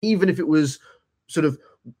even if it was sort of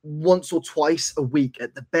once or twice a week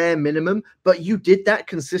at the bare minimum, but you did that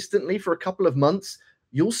consistently for a couple of months,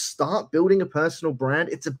 you'll start building a personal brand.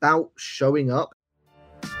 It's about showing up.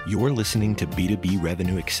 You're listening to B2B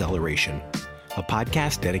Revenue Acceleration, a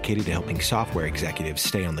podcast dedicated to helping software executives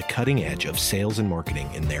stay on the cutting edge of sales and marketing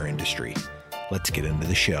in their industry. Let's get into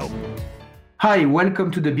the show. Hi, welcome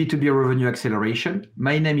to the B2B Revenue Acceleration.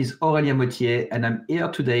 My name is Aurélien Mottier, and I'm here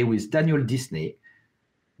today with Daniel Disney,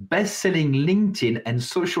 best-selling LinkedIn and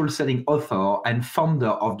social selling author and founder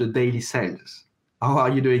of The Daily Sales. How are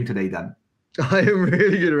you doing today, Dan? I am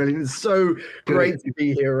really good, really. It's so great to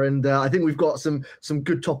be here, and I think we've got some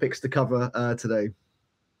good topics to cover today.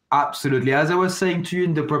 Absolutely. As I was saying to you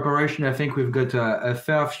in the preparation, I think we've got a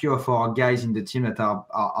fair few of our guys in the team that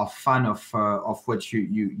are fan of what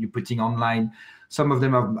you're putting online. Some of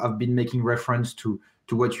them have been making reference to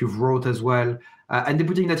what you've wrote as well, and they're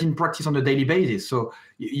putting that in practice on a daily basis. So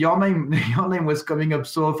your name was coming up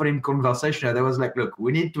so often in conversation, and I was like, look,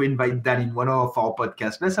 we need to invite Dan in one of our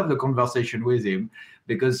podcasts. Let's have the conversation with him,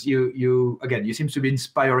 because you seem to be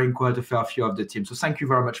inspiring quite a fair few of the team. So thank you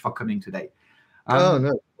very much for coming today.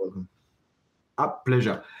 No. A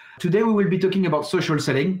pleasure. Today we will be talking about social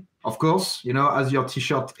selling, of course, as your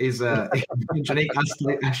t-shirt is mentioning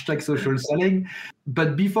hashtag social selling.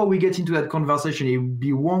 But before we get into that conversation, it would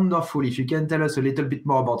be wonderful if you can tell us a little bit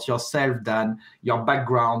more about yourself, Dan, your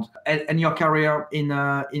background and your career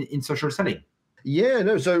in social selling. Yeah,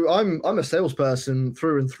 no. So I'm a salesperson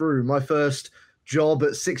through and through. My first job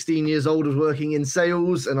at 16 years old was working in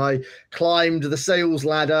sales, and I climbed the sales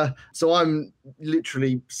ladder. So I'm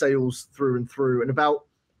literally sales through and through. And about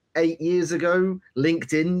 8 years ago,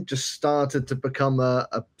 LinkedIn just started to become a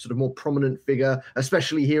sort of more prominent figure,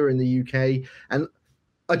 especially here in the UK. And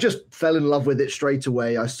I just fell in love with it straight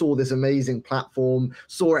away. I saw this amazing platform,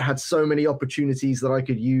 saw it had so many opportunities that I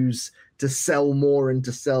could use to sell more and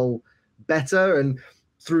to sell better. And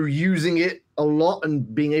through using it a lot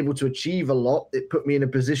and being able to achieve a lot, it put me in a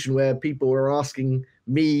position where people were asking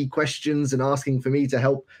me questions and asking for me to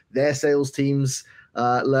help their sales teams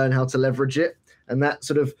learn how to leverage it. And that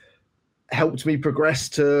sort of helped me progress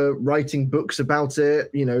to writing books about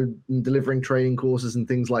it, and delivering training courses and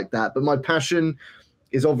things like that. But my passion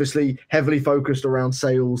is obviously heavily focused around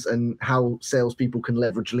sales and how salespeople can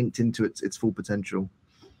leverage LinkedIn to its full potential.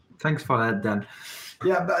 Thanks for that, Dan.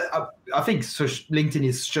 Yeah, but I think LinkedIn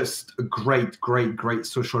is just a great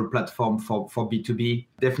social platform for B2B.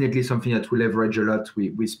 Definitely something that we leverage a lot.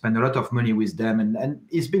 We spend a lot of money with them, and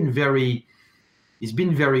it's been very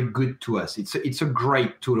good to us. It's a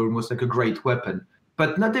great tool, almost like a great weapon.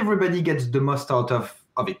 But not everybody gets the most out of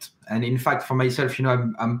it. And in fact, for myself,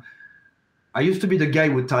 I used to be the guy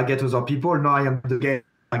who would target other people. Now I am the guy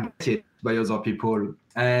targeted by other people.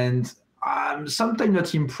 And I'm sometimes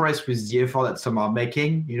not impressed with the effort that some are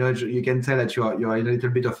making. You can tell that you're in a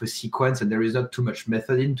little bit of a sequence and there is not too much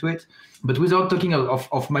method into it. But without talking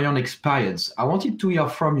of my own experience, I wanted to hear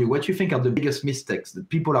from you what you think are the biggest mistakes that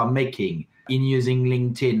people are making in using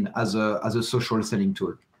LinkedIn as a social selling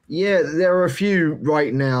tool. Yeah, there are a few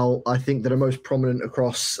right now, I think, that are most prominent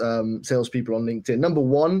across salespeople on LinkedIn. Number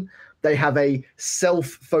one, they have a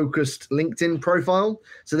self-focused LinkedIn profile.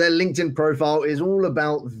 So their LinkedIn profile is all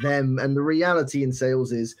about them. And the reality in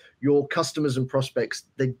sales is your customers and prospects,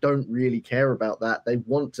 they don't really care about that. They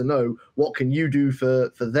want to know, what can you do for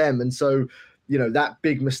them? And so, that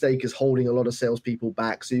big mistake is holding a lot of salespeople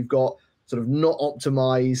back. So you've got sort of not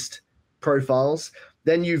optimized profiles.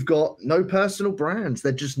 Then you've got no personal brands.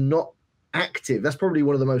 They're just not active. That's probably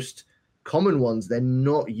one of the most common ones. They're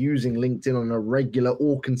not using LinkedIn on a regular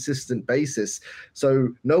or consistent basis. So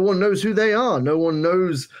no one knows who they are. No one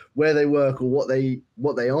knows where they work or what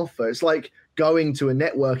they offer. It's like going to a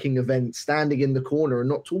networking event, standing in the corner and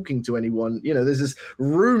not talking to anyone. There's this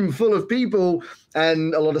room full of people,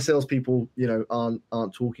 and a lot of salespeople,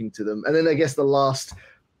 aren't talking to them. And then I guess the last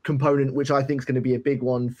component, which I think is going to be a big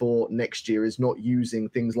one for next year, is not using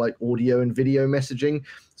things like audio and video messaging.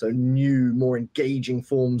 So new, more engaging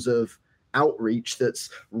forms of outreach that's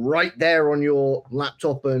right there on your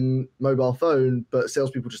laptop and mobile phone, but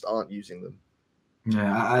salespeople just aren't using them.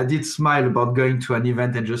 Yeah, I did smile about going to an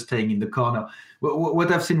event and just staying in the corner.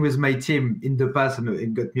 What I've seen with my team in the past, and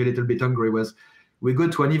it got me a little bit hungry, was we go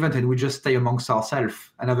to an event and we just stay amongst ourselves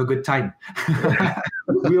and have a good time.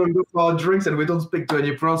 We all go for our drinks and we don't speak to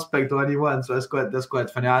any prospect or anyone. So that's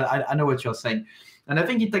quite funny. I know what you're saying. And I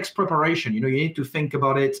think it takes preparation. You need to think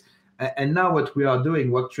about it. And now what we are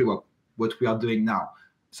doing, what we were doing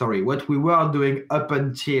up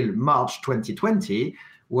until March 2020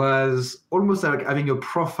 was almost like having a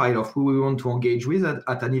profile of who we want to engage with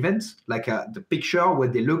at an event, like the picture,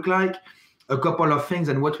 what they look like, a couple of things,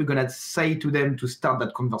 and what we're going to say to them to start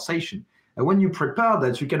that conversation. And when you prepare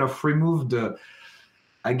that, you kind of remove the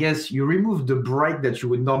break that you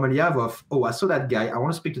would normally have of, oh, I saw that guy, I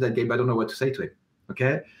want to speak to that guy, but I don't know what to say to him.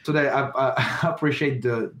 Okay, so that I appreciate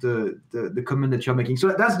the comment that you're making.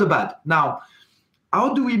 So that's the bad. Now,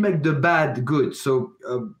 how do we make the bad good? So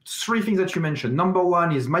 3 things that you mentioned. Number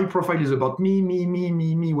 1 is my profile is about me,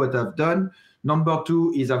 what I've done. Number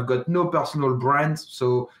 2 is I've got no personal brand.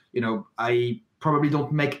 So, I probably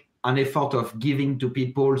don't make an effort of giving to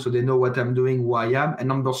people so they know what I'm doing, who I am. And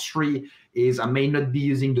number 3 is I may not be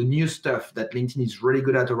using the new stuff that LinkedIn is really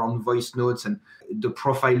good at around voice notes and the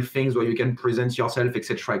profile things where you can present yourself,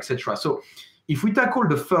 etc., etc. So if we tackle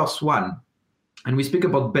the first one and we speak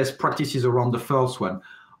about best practices around the first one,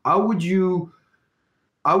 how would you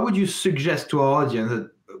suggest to our audience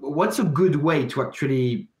that what's a good way to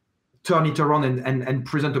actually turn it around and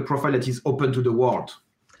present a profile that is open to the world?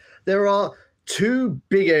 There are 2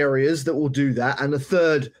 big areas that will do that, and a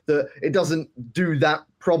third that it doesn't do that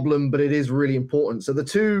problem, but it is really important. So the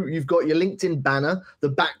 2, you've got your LinkedIn banner, the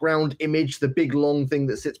background image, the big long thing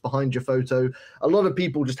that sits behind your photo. A lot of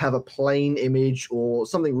people just have a plain image or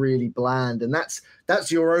something really bland, and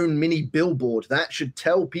that's your own mini billboard. That should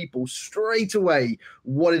tell people straight away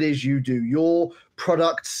what it is you do. Your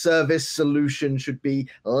product, service, solution should be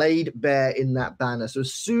laid bare in that banner. So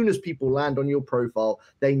as soon as people land on your profile,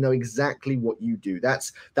 they know exactly what you do.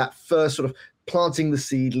 That's that first sort of planting the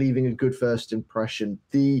seed, leaving a good first impression.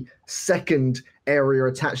 The second area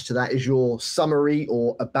attached to that is your summary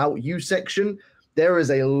or about you section. There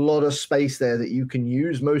is a lot of space there that you can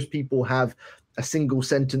use. Most people have a single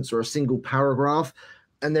sentence or a single paragraph,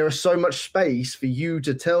 and there is so much space for you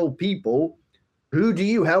to tell people, who do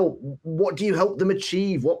you help? What do you help them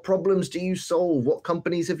achieve? What problems do you solve? What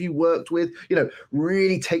companies have you worked with?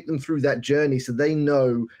 Really take them through that journey so they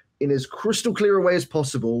know in as crystal clear a way as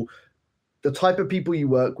possible the type of people you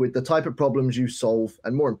work with, the type of problems you solve,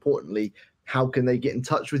 and more importantly, how can they get in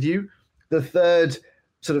touch with you? The third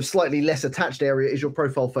sort of slightly less attached area is your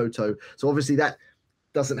profile photo. So obviously that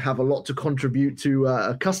doesn't have a lot to contribute to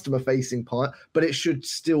a customer-facing part, but it should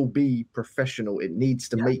still be professional. It needs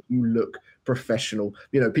to make you look professional.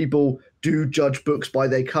 People do judge books by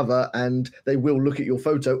their cover, and they will look at your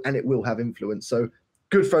photo and it will have influence. So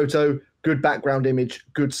good photo, good background image,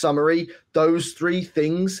 good summary. Those 3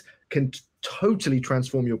 things can totally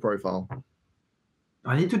transform your profile.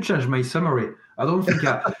 I need to change my summary. I don't think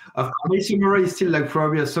my summary is still like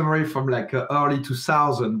probably a summary from like early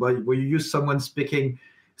 2000, where you use someone speaking,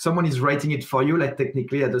 someone is writing it for you, like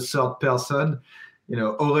technically at the third person.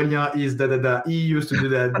 Aurélien is da. He used to do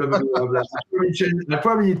that. Blah, blah, blah, blah. I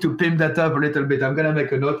probably need to pimp that up a little bit. I'm gonna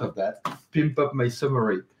make a note of that. Pimp up my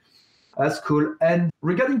summary. That's cool. And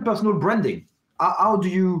regarding personal branding, how do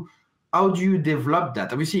you develop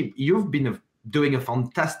that? Obviously, you've been doing a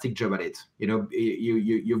fantastic job at it.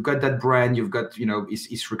 You've got that brand, you've got,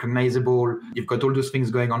 it's recognizable, you've got all those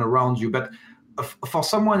things going on around you. But for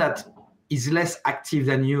someone that is less active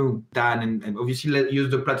than you, Dan, and obviously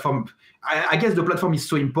use the platform, I guess the platform is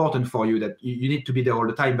so important for you that you need to be there all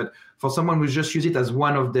the time. But for someone who just use it as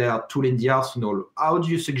one of their tool in the arsenal, how do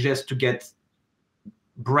you suggest to get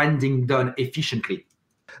branding done efficiently?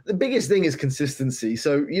 The biggest thing is consistency.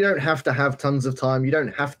 So you don't have to have tons of time. You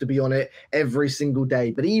don't have to be on it every single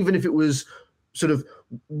day. But even if it was sort of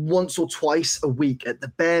once or twice a week at the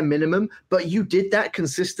bare minimum, but you did that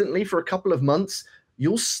consistently for a couple of months,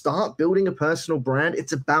 you'll start building a personal brand.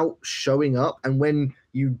 It's about showing up. And when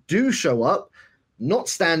you do show up, not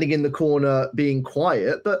standing in the corner being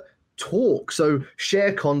quiet, but talk. So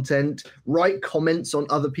share content, write comments on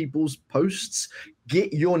other people's posts,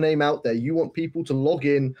 get your name out there. You want people to log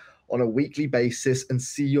in on a weekly basis and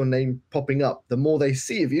see your name popping up. The more they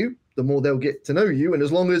see of you, the more they'll get to know you. And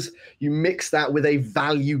as long as you mix that with a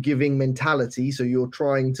value-giving mentality, so you're not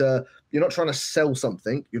trying to sell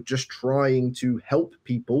something, you're just trying to help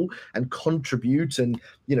people and contribute and,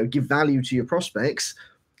 give value to your prospects,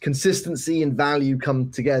 consistency and value come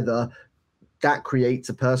together. That creates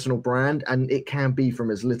a personal brand, and it can be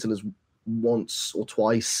from as little as once or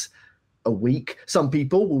twice a week. Some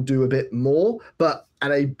people will do a bit more, but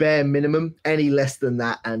at a bare minimum, any less than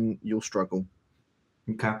that, and you'll struggle.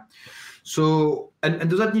 Okay. So, and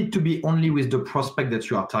does that need to be only with the prospect that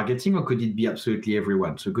you are targeting, or could it be absolutely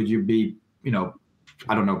everyone? So could you be,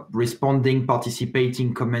 responding,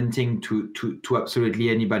 participating, commenting to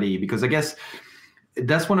absolutely anybody? Because I guess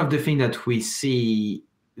that's one of the things that we see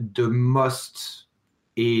the most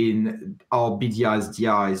in our BDRs,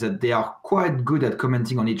 DRs, that they are quite good at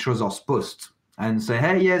commenting on each other's posts and say,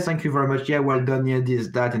 hey, yes, thank you very much. Yeah, well done. Yeah, this,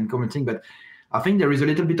 that, and commenting. But I think there is a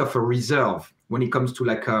little bit of a reserve when it comes to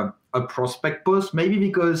like a prospect post, maybe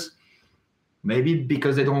because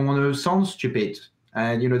they don't want to sound stupid.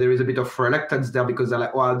 And, there is a bit of reluctance there because they're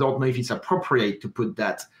like, well, I don't know if it's appropriate to put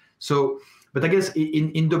that. So, but I guess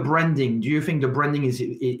in the branding, do you think the branding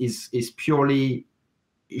is purely,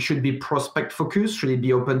 it should be prospect focused? Should it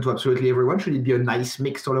be open to absolutely everyone? Should it be a nice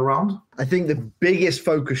mix all around? I think the biggest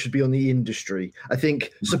focus should be on the industry. I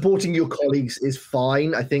think supporting your colleagues is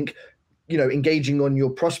fine. I think, engaging on your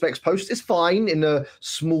prospects post is fine in a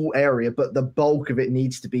small area, but the bulk of it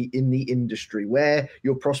needs to be in the industry where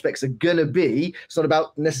your prospects are going to be. It's not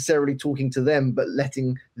about necessarily talking to them, but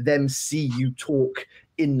letting them see you talk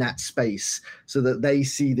in that space so that they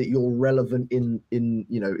see that you're relevant in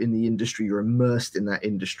the industry, you're immersed in that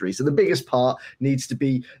industry. So the biggest part needs to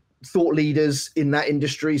be thought leaders in that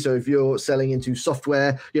industry. So if you're selling into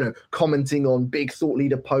software, commenting on big thought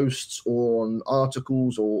leader posts or on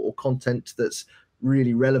articles or content that's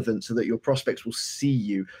really relevant so that your prospects will see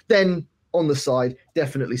you. Then on the side,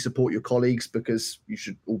 definitely support your colleagues because you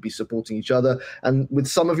should all be supporting each other. And with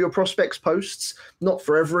some of your prospects posts, not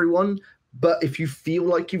for everyone, but if you feel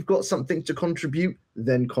like you've got something to contribute,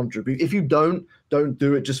 then contribute. If you don't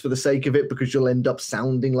do it just for the sake of it because you'll end up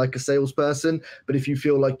sounding like a salesperson. But if you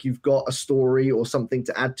feel like you've got a story or something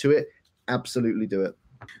to add to it, absolutely do it.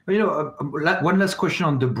 One last question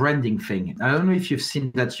on the branding thing. I don't know if you've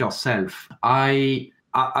seen that yourself.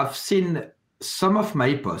 I've seen some of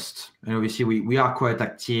my posts, and obviously we are quite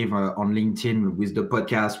active on LinkedIn with the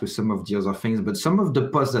podcast, with some of the other things, but some of the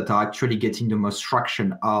posts that are actually getting the most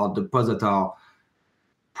traction are the posts that are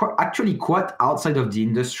actually quite outside of the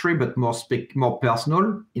industry, but more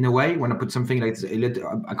personal in a way. When I put something like,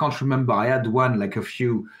 I can't remember, I had one like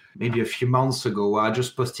maybe a few months ago where I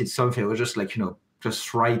just posted something. I was just like,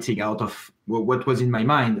 just writing out of what was in my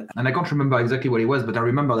mind. And I can't remember exactly what it was, but I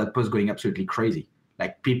remember that post going absolutely crazy.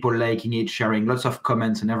 Like people liking it, sharing lots of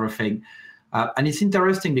comments and everything. And it's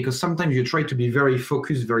interesting because sometimes you try to be very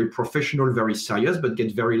focused, very professional, very serious, but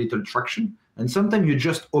get very little traction. And sometimes you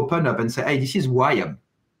just open up and say, hey, this is who I am.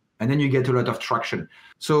 And then you get a lot of traction.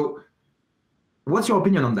 So what's your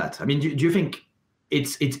opinion on that? I mean, do you think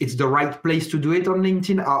it's the right place to do it on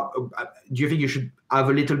LinkedIn? Do you think you should have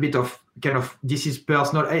a little bit of kind of, this is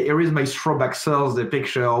personal, hey, here is my throwback Thursday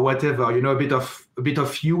picture or whatever, a bit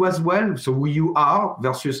of you as well. So who you are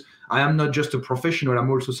versus I am not just a professional,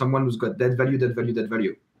 I'm also someone who's got that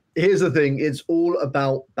value. Here's the thing, it's all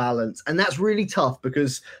about balance. And that's really tough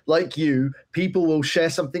because like you, people will share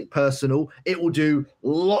something personal. It will do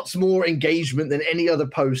lots more engagement than any other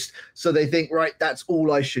post. So they think, right, that's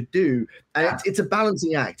all I should do. And it's a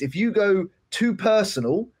balancing act. If you go too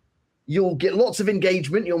personal, you'll get lots of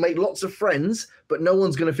engagement, you'll make lots of friends, but no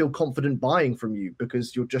one's going to feel confident buying from you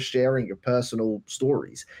because you're just sharing your personal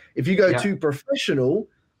stories. If you go too professional,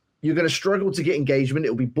 you're going to struggle to get engagement.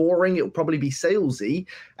 It'll be boring. It'll probably be salesy,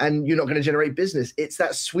 and you're not going to generate business. It's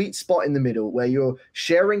that sweet spot in the middle where you're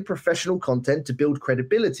sharing professional content to build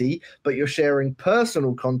credibility, but you're sharing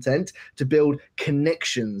personal content to build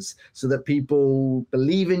connections so that people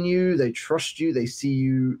believe in you, they trust you, they see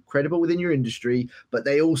you credible within your industry, but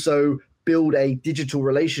they also build a digital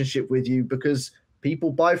relationship with you because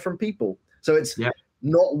people buy from people. So it's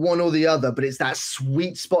not one or the other, but it's that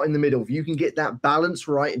sweet spot in the middle. If you can get that balance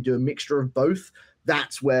right and do a mixture of both,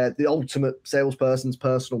 that's where the ultimate salesperson's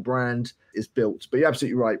personal brand is built. But you're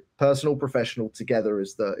absolutely right. Personal, professional together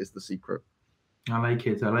is the secret. I like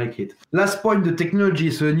it. Last point, the technology.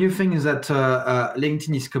 So a new thing is that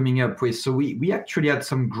LinkedIn is coming up with. So we actually had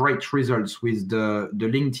some great results with the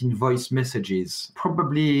LinkedIn voice messages.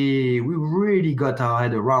 Probably we really got our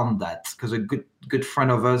head around that because a good friend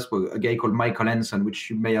of us, a guy called Michael Hansen, which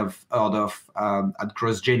you may have heard of at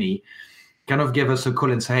CrossGenny, kind of gave us a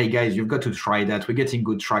call and say, hey guys, you've got to try that. We're getting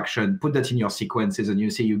good traction. Put that in your sequences and you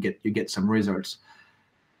see you get some results.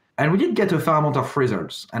 And we did get a fair amount of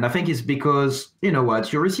results. And I think it's because, you know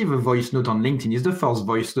what, you receive a voice note on LinkedIn. It's the first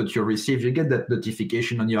voice note you receive. You get that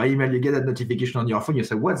notification on your email. You get that notification on your phone. You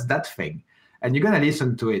say, what's that thing? And you're going to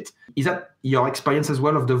listen to it. Is that your experience as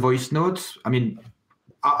well of the voice notes? I mean,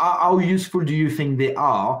 how useful do you think they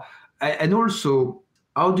are? And also,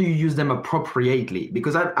 how do you use them appropriately?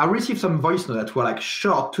 Because I received some voice notes that were like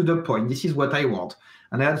short to the point. This is what I want.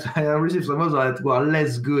 And I received some others that were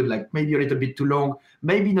less good, like maybe a little bit too long,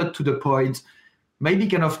 maybe not to the point, maybe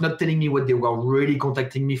kind of not telling me what they were really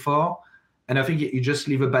contacting me for. And I think you just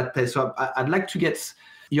leave a bad taste. So I'd like to get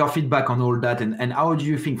your feedback on all that. And how do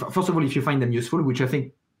you think, first of all, if you find them useful, which I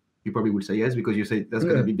think You probably will say yes, because you say that's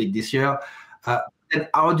going to be big this year. And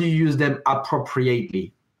how do you use them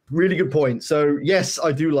appropriately? Really good point. So yes,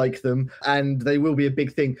 I do like them, and they will be a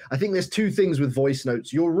big thing. I think there's two things with voice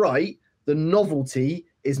notes. You're right. The novelty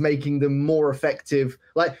is making them more effective.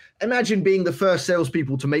 Like, imagine being the first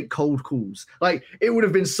salespeople to make cold calls. Like, it would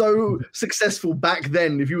have been so successful back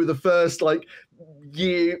then if you were the first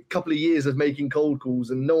couple of years of making cold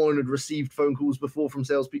calls and no one had received phone calls before from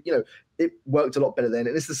salespeople. You know, it worked a lot better then.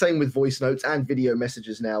 And it's the same with voice notes and video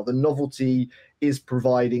messages now. The novelty is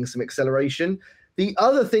providing some acceleration. The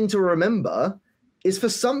other thing to remember is, for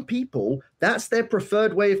some people, that's their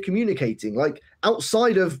preferred way of communicating. Like,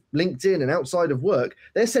 outside of LinkedIn and outside of work,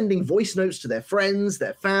 they're sending voice notes to their friends,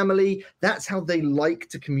 their family. That's how they like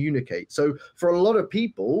to communicate. So for a lot of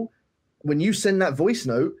people, when you send that voice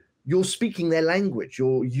note, you're speaking their language.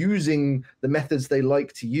 You're using the methods they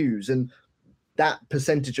like to use. And that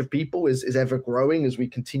percentage of people is ever growing as we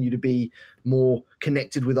continue to be more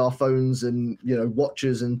connected with our phones and,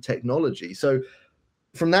 watches and technology. So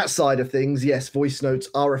from that side of things, yes, voice notes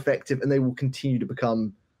are effective, and they will continue to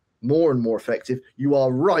become more and more effective. You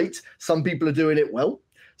are right. Some people are doing it well.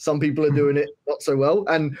 Some people are doing it not so well.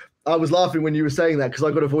 And I was laughing when you were saying that, because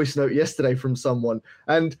I got a voice note yesterday from someone,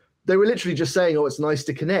 and they were literally just saying, "Oh, it's nice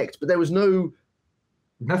to connect," but there was nothing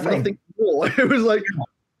more. It was like,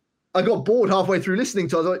 I got bored halfway through listening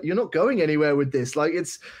to it. I was like, "You're not going anywhere with this. Like,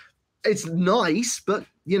 it's nice, but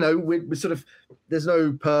we're sort of, there's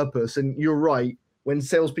no purpose." And you're right. When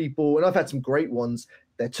salespeople, and I've had some great ones,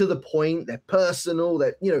 they're to the point, they're personal,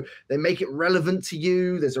 they make it relevant to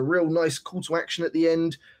you. There's a real nice call to action at the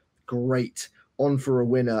end. Great. On for a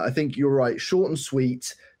winner. I think you're right. Short and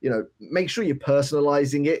sweet. Make sure you're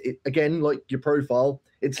personalizing it. Again, like your profile,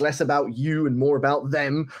 it's less about you and more about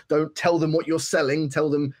them. Don't tell them what you're selling.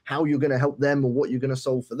 Tell them how you're going to help them or what you're going to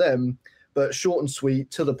solve for them. But short and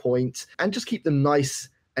sweet, to the point, and just keep them nice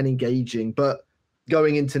and engaging. But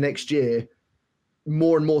going into next year,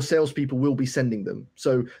 more and more salespeople will be sending them.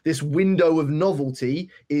 So this window of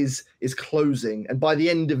novelty is closing. And by the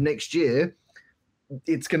end of next year,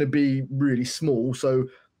 it's going to be really small. So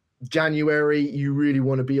January, you really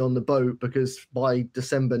want to be on the boat, because by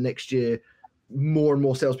December next year, more and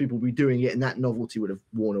more salespeople will be doing it, and that novelty would have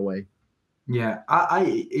worn away. Yeah,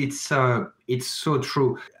 it's so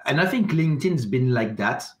true. And I think LinkedIn's been like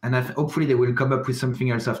that. And hopefully they will come up with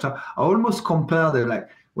something else after. I almost compare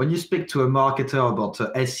when you speak to a marketer about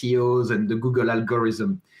SEOs and the Google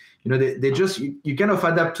algorithm, they just, you kind of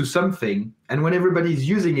adapt to something, and when everybody's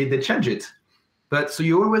using it, they change it. But so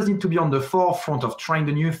you always need to be on the forefront of trying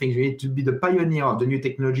the new things. You need to be the pioneer of the new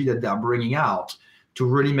technology that they're bringing out to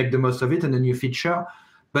really make the most of it and the new feature.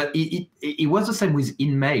 But it was the same with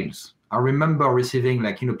emails. I remember receiving,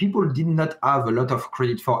 people did not have a lot of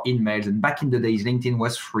credit for emails. And back in the days, LinkedIn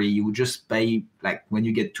was free. You would just pay when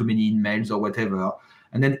you get too many emails or whatever.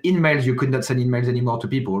 And then emails, you could not send emails anymore to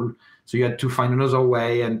people. So you had to find another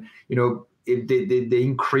way. And, they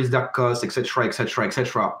increased their costs, et cetera, et cetera, et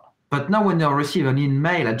cetera. But now when I receive an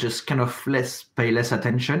email, I just kind of pay less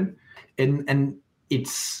attention. And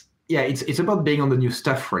it's about being on the new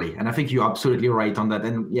stuff, really. And I think you're absolutely right on that.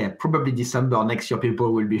 And probably December next year,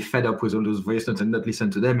 people will be fed up with all those voice notes and not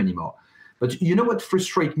listen to them anymore. But you know what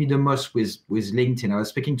frustrates me the most with LinkedIn? I was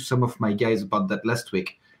speaking to some of my guys about that last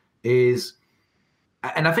week,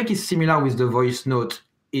 and I think it's similar with the voice note,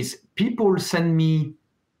 is people send me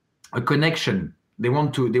a connection. They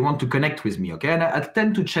want to connect with me, okay? And I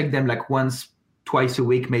tend to check them once, twice a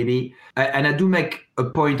week maybe. And I do make a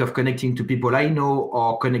point of connecting to people I know,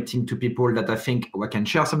 or connecting to people that I think I can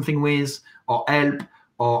share something with, or help,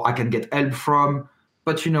 or I can get help from.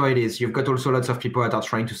 But it is. You've got also lots of people that are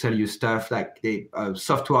trying to sell you stuff, like the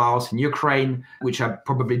software house in Ukraine, which I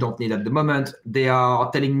probably don't need at the moment. They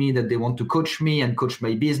are telling me that they want to coach me and coach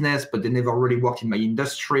my business, but they never really worked in my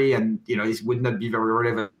industry, and it would not be very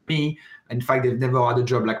relevant to me. In fact, they've never had a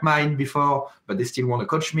job like mine before, but they still want to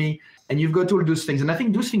coach me. And you've got all those things. And I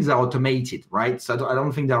think those things are automated, right? So I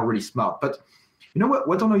don't think they're really smart. But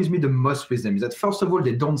what annoys me the most with them is that, first of all,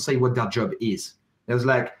 they don't say what their job is. There's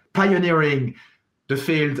pioneering the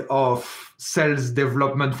field of sales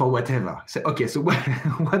development for whatever. So, okay, so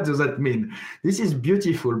what does that mean? This is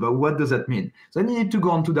beautiful, but what does that mean? So then you need to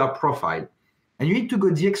go onto their profile, and you need to go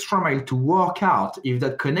the extra mile to work out if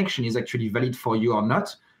that connection is actually valid for you or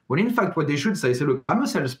not. When in fact, what they should say is, look, I'm a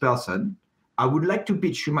salesperson. I would like to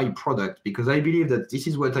pitch you my product because I believe that this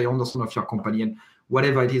is what I understand of your company and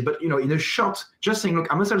whatever it is. But, in a short, just saying, look,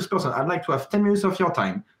 I'm a salesperson. I'd like to have 10 minutes of your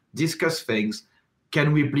time, discuss things.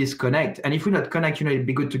 Can we please connect? And if we not connect, it'd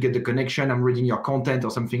be good to get the connection. I'm reading your content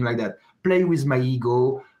or something like that. Play with my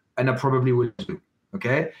ego, and I probably will do.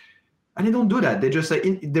 Okay. And they don't do that. They just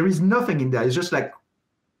say, there is nothing in there. It's just like,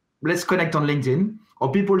 let's connect on LinkedIn.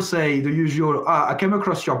 Or people say the usual, I came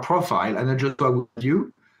across your profile and I just talk with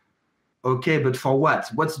you. Okay, but for what?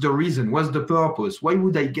 What's the reason? What's the purpose? Why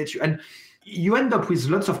would I get you? And you end up with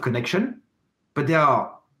lots of connection, but they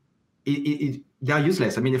are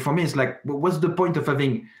useless. I mean, for me, it's like, what's the point of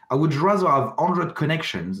having, I would rather have 100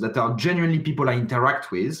 connections that are genuinely people I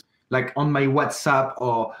interact with, like on my WhatsApp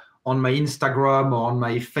or on my Instagram or on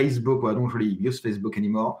my Facebook. Well, I don't really use Facebook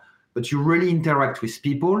anymore, but you really interact with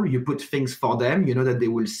people. You put things for them, you know that they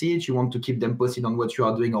will see it. You want to keep them posted on what you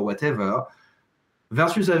are doing or whatever,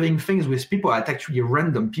 versus having things with people that actually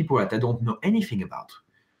random people that I don't know anything about.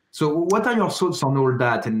 So what are your thoughts on all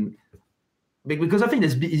that? And because I think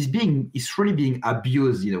it's really being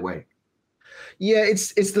abused in a way. Yeah,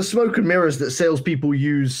 it's the smoke and mirrors that salespeople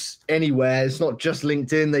use anywhere. It's not just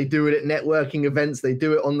LinkedIn. They do it at networking events. They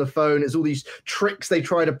do it on the phone. It's all these tricks they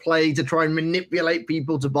try to play to try and manipulate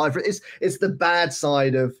people to buy for it. It's the bad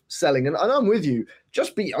side of selling. And I'm with you.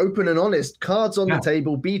 Just be open and honest. Cards on the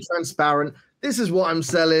table. Be transparent. This is what I'm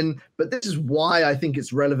selling, but this is why I think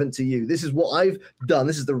it's relevant to you. This is what I've done.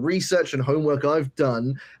 This is the research and homework I've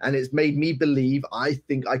done, and it's made me believe I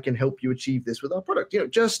think I can help you achieve this with our product. You know,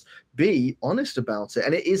 just be honest about it.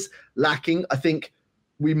 And it is lacking. I think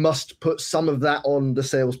we must put some of that on the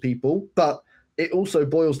salespeople, but it also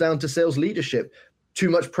boils down to sales leadership.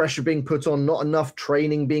 Too much pressure being put on, not enough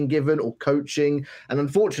training being given or coaching. And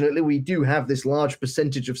unfortunately, we do have this large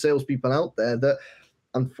percentage of salespeople out there that,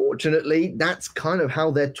 unfortunately, that's kind of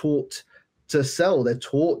how they're taught to sell. They're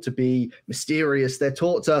taught to be mysterious. They're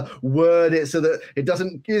taught to word it so that it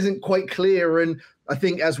isn't quite clear. And I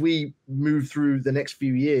think as we move through the next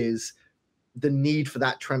few years, the need for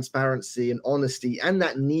that transparency and honesty and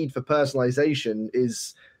that need for personalization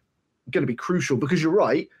is going to be crucial, because you're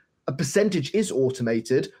right, a percentage is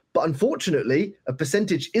automated, but unfortunately, a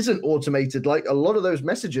percentage isn't automated. Like a lot of those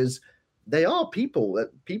messages, they are people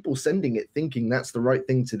sending it thinking that's the right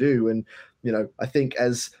thing to do. And, you know, I think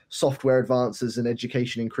as software advances and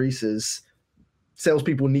education increases,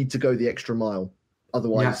 salespeople need to go the extra mile.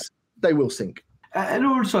 Otherwise, they will sink. And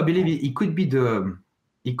also, I believe it could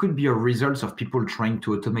be a result of people trying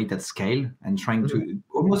to automate at scale and trying to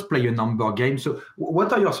almost play a number game. So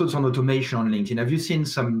what are your thoughts on automation on LinkedIn? Have you seen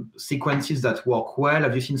some sequences that work well?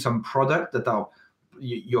 Have you seen some products that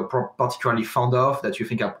you're particularly fond of that you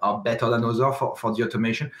think are better than others for the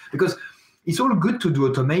automation? Because it's all good to do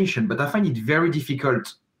automation, but I find it very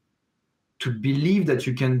difficult to believe that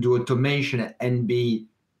you can do automation and be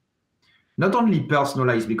not only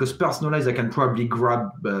personalized, because personalized, I can probably grab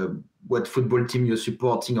what football team you're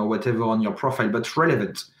supporting or whatever on your profile, but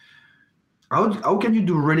relevant. How can you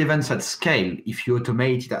do relevance at scale if you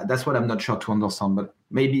automate that? That's what I'm not sure to understand, but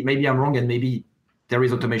maybe I'm wrong, and maybe there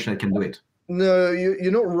is automation that can do it. No,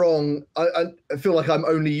 you're not wrong. I feel like I'm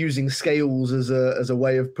only using scales as a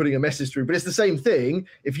way of putting a message through, but it's the same thing.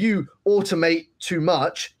 If you automate too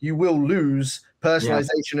much, you will lose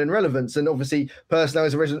personalization and relevance. And obviously,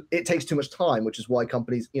 personalization, it takes too much time, which is why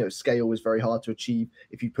companies, scale is very hard to achieve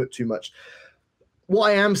if you put too much. What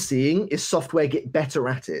I am seeing is software get better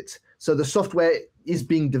at it. So the software is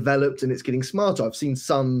being developed and it's getting smarter. I've seen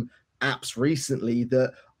some apps recently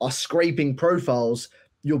that are scraping profiles.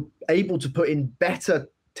 You're able to put in better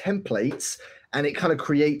templates and it kind of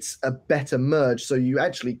creates a better merge. So you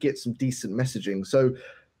actually get some decent messaging. So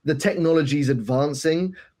the technology is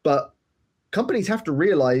advancing, but companies have to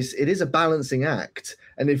realize it is a balancing act.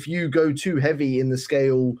 And if you go too heavy in the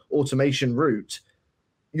scale automation route,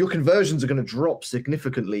 your conversions are going to drop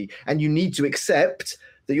significantly. And you need to accept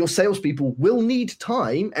that your salespeople will need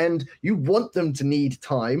time, and you want them to need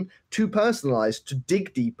time to personalize, to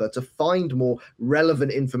dig deeper, to find more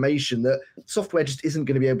relevant information that software just isn't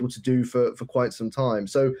going to be able to do for quite some time.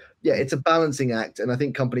 So yeah, it's a balancing act. And I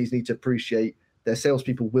think companies need to appreciate their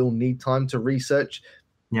salespeople will need time to research.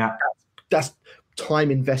 Yeah. That's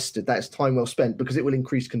time invested. That's time well spent, because it will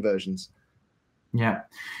increase conversions. Yeah.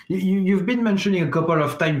 You've been mentioning a couple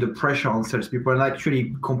of times the pressure on salespeople, and I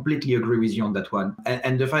actually completely agree with you on that one.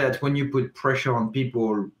 And the fact that when you put pressure on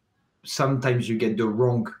people, sometimes you get the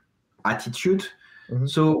wrong attitude. Mm-hmm.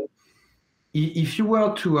 So if you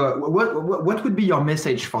were to, what would be your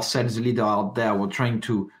message for sales leaders out there who are trying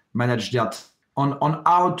to manage that on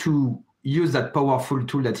how to use that powerful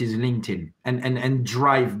tool that is LinkedIn and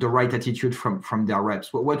drive the right attitude from their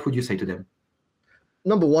reps? What would you say to them?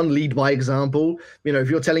 number one, lead by example. If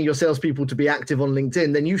you're telling your salespeople to be active on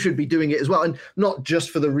LinkedIn, then you should be doing it as well. And not just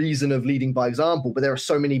for the reason of leading by example, but there are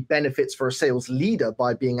so many benefits for a sales leader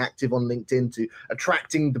by being active on LinkedIn, to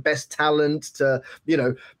attracting the best talent, to,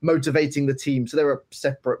 motivating the team. So there are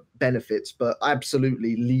separate benefits, but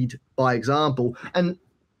absolutely lead by example and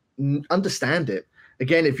understand it.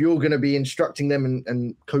 Again, if you're going to be instructing them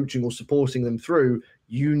and coaching or supporting them through,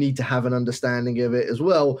 you need to have an understanding of it as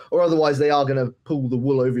well, or otherwise they are going to pull the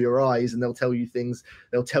wool over your eyes and they'll tell you things.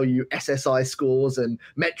 They'll tell you SSI scores and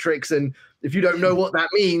metrics. And if you don't know what that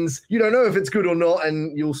means, you don't know if it's good or not.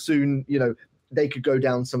 And you'll soon, they could go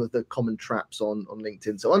down some of the common traps on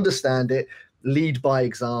LinkedIn. So understand it, lead by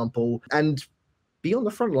example, and be on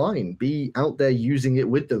the front line, be out there using it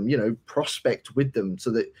with them, prospect with them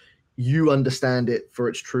so that you understand it for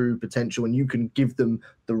its true potential and you can give them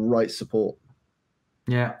the right support.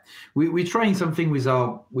 Yeah, we're trying something with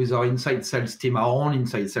our inside sales team, our own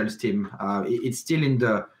inside sales team. It's still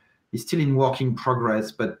in work in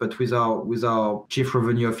progress, but with our chief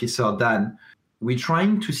revenue officer Dan, we're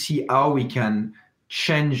trying to see how we can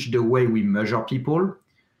change the way we measure people,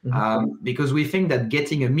 because we think that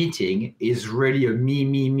getting a meeting is really a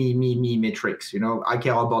me metrics. I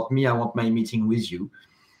care about me. I want my meeting with you,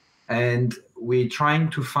 and we're trying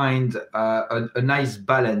to find a nice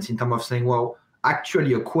balance in terms of saying, well,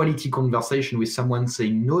 actually, a quality conversation with someone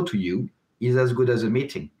saying no to you is as good as a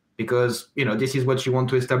meeting, because this is what you want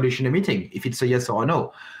to establish in a meeting, if it's a yes or a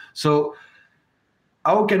no. So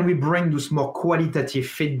how can we bring this more qualitative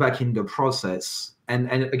feedback in the process? And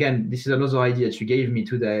again, this is another idea that you gave me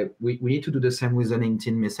today. We need to do the same with a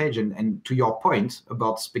LinkedIn message. And to your point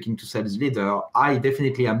about speaking to sales leader, I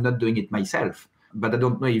definitely am not doing it myself, but I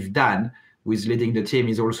don't know if Dan, who is leading the team,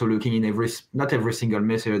 is also looking in not every single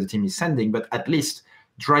message the team is sending, but at least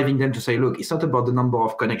driving them to say, look, it's not about the number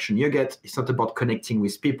of connection you get. It's not about connecting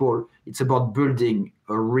with people. It's about building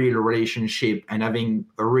a real relationship and having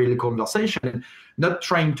a real conversation, and not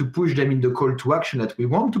trying to push them in the call to action that we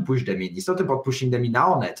want to push them in. It's not about pushing them in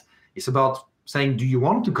our net. It's about saying, do you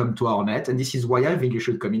want to come to our net? And this is why I think you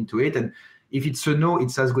should come into it. And if it's a no,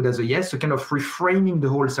 it's as good as a yes. So kind of reframing the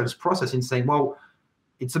whole sales process and saying, well,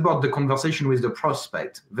 it's about the conversation with the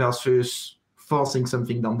prospect versus forcing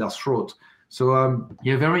something down their throat. So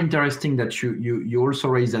very interesting that you also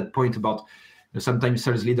raise that point about sometimes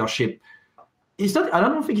sales leadership. It's not. I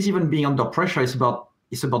don't think it's even being under pressure. It's about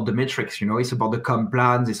the metrics. It's about the comp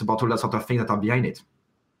plans. It's about all that sort of thing that are behind it.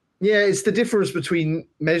 Yeah, it's the difference between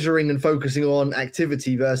measuring and focusing on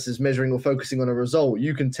activity versus measuring or focusing on a result.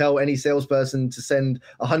 You can tell any salesperson to send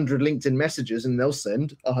 100 LinkedIn messages and they'll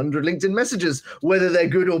send 100 LinkedIn messages. Whether they're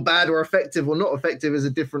good or bad or effective or not effective is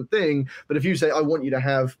a different thing. But if you say, I want you to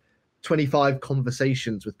have 25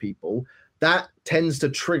 conversations with people, that tends to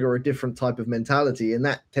trigger a different type of mentality, and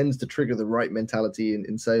that tends to trigger the right mentality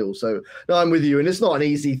in sales. So no, I'm with you. And it's not an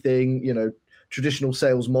easy thing, traditional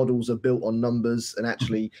sales models are built on numbers, and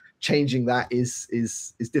actually changing that is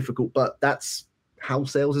difficult, but that's how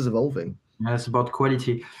sales is evolving. It's about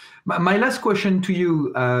quality. My last question to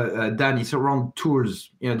you, Dan, is around tools.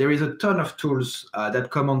 There is a ton of tools that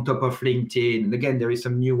come on top of LinkedIn, and again, there is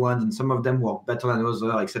some new ones, and some of them work better than others,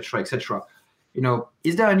 etc., etc.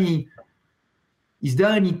 Is there any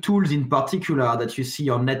tools in particular that you see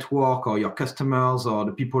your network or your customers or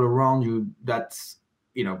the people around you that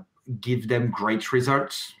give them great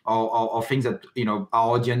results, or things that our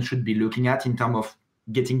audience should be looking at in terms of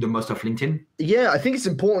getting the most of LinkedIn? Yeah, I think it's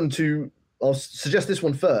important to, I'll suggest this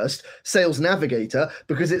one first, Sales Navigator,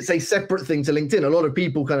 because it's a separate thing to LinkedIn. A lot of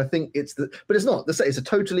people kind of think but it's not. It's a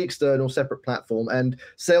totally external, separate platform. And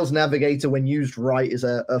Sales Navigator, when used right, is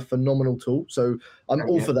a phenomenal tool. So I'm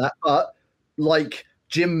all for that. But like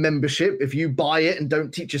gym membership, if you buy it and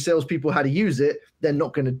don't teach your salespeople how to use it, they're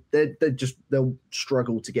not going to, they'll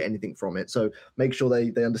struggle to get anything from it. So make sure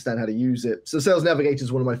they understand how to use it. So Sales Navigator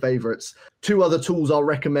is one of my favorites. Three others,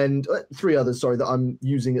 that I'm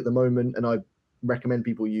using at the moment and I recommend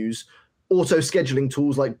people use. Auto scheduling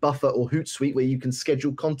tools like Buffer or Hootsuite, where you can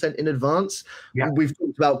schedule content in advance. Yeah. We've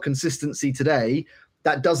talked about consistency today.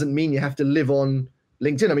 That doesn't mean you have to live on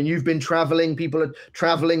LinkedIn. I mean, you've been traveling, people are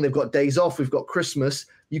traveling, they've got days off, we've got Christmas.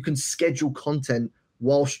 You can schedule content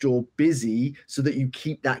whilst you're busy so that you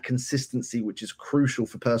keep that consistency, which is crucial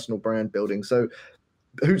for personal brand building. So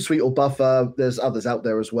Hootsuite or Buffer, there's others out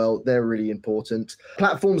there as well. They're really important.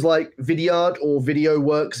 Platforms like Vidyard or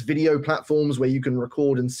VideoWorks, video platforms where you can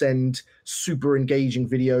record and send super engaging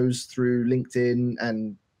videos through LinkedIn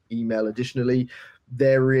and email additionally.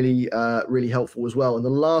 they're really, really helpful as well. And the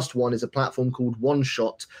last one is a platform called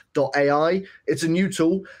OneShot.ai. It's a new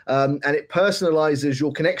tool, and it personalizes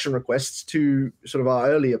your connection requests to sort of our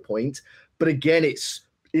earlier point. But again, it's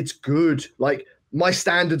good. Like, my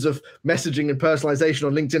standards of messaging and personalization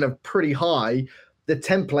on LinkedIn are pretty high. The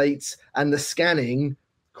templates and the scanning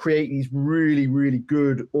create these really, really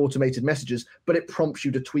good automated messages, but it prompts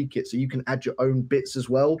you to tweak it so you can add your own bits as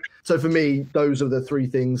well. So for me, those are the three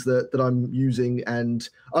things that I'm using, and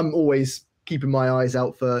I'm always keeping my eyes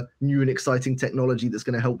out for new and exciting technology that's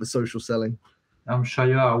going to help with social selling. I'm sure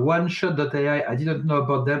you are. OneShot.ai, I didn't know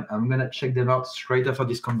about them. I'm going to check them out straight after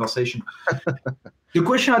this conversation. The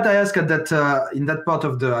question that I asked at that in that part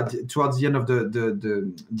of towards the end of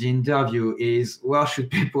the interview is, where should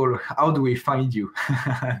people, how do we find you?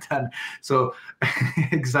 So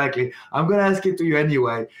exactly, I'm going to ask it to you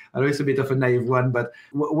anyway. I know it's a bit of a naive one, but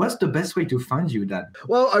what's the best way to find you, Dan?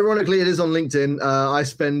 Well, ironically, it is on LinkedIn. I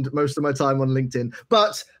spend most of my time on LinkedIn,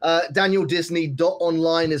 but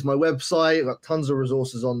DanielDisney.online is my website. I've got tons of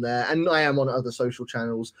resources on there, and I am on other social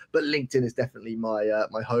channels, but LinkedIn is definitely my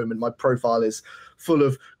home, and my profile is full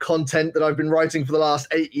of content that I've been writing for the last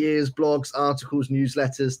 8 years: blogs, articles,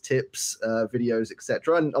 newsletters, tips, videos,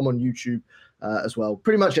 etc. And I'm on YouTube as well.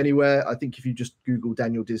 Pretty much anywhere. I think if you just Google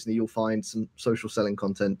Daniel Disney, you'll find some social selling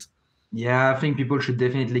content. Yeah, I think people should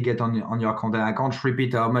definitely get on your content. I can't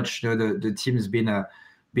repeat how much the team's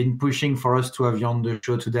been pushing for us to have you on the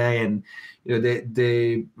show today, and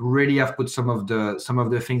they really have put some of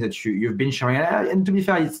the things that you've been sharing. And to be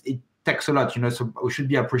fair, it takes a lot, so we should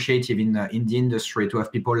be appreciative in the industry to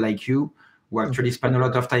have people like you who actually spend a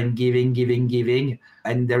lot of time giving,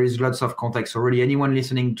 and there is lots of context. So really, anyone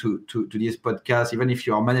listening to this podcast, even if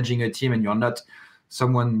you are managing a team and you're not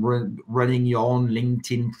someone running your own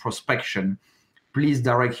LinkedIn prospection, please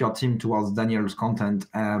direct your team towards Daniel's content,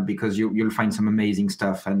 because you'll find some amazing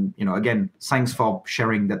stuff. And again, thanks for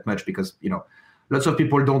sharing that much, because lots of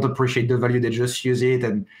people don't appreciate the value; they just use it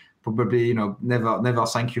and probably never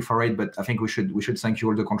thank you for it. But I think we should thank you,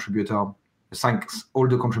 all the contributor. Thanks all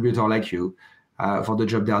the contributor like you for the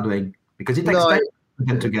job they are doing, because it takes time to put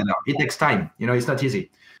them together. It takes time. It's not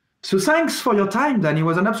easy. So thanks for your time, Dan. It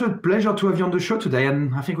was an absolute pleasure to have you on the show today,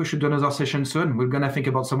 and I think we should do another session soon. We're gonna think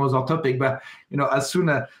about some other topic, but as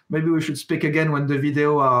soon maybe we should speak again when the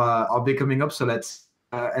video are becoming obsolete,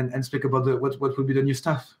 and speak about what would be the new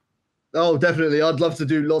stuff. Oh, definitely. I'd love to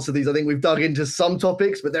do lots of these. I think we've dug into some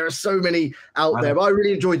topics, but there are so many out there. But I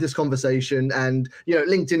really enjoyed this conversation, and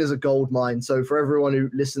LinkedIn is a gold mine. So for everyone who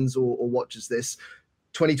listens or watches this,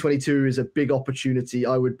 2022 is a big opportunity.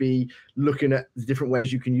 I would be looking at the different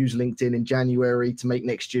ways you can use LinkedIn in January to make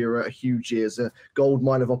next year a huge year. There's a gold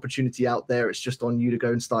mine of opportunity out there. It's just on you to go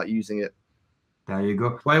and start using it. There you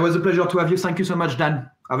go. Well, it was a pleasure to have you. Thank you so much, Dan.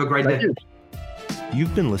 Have a great day.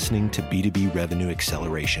 You've been listening to B2B Revenue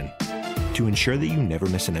Acceleration. To ensure that you never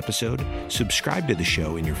miss an episode, subscribe to the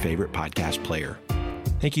show in your favorite podcast player.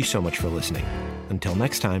 Thank you so much for listening. Until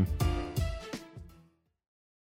next time.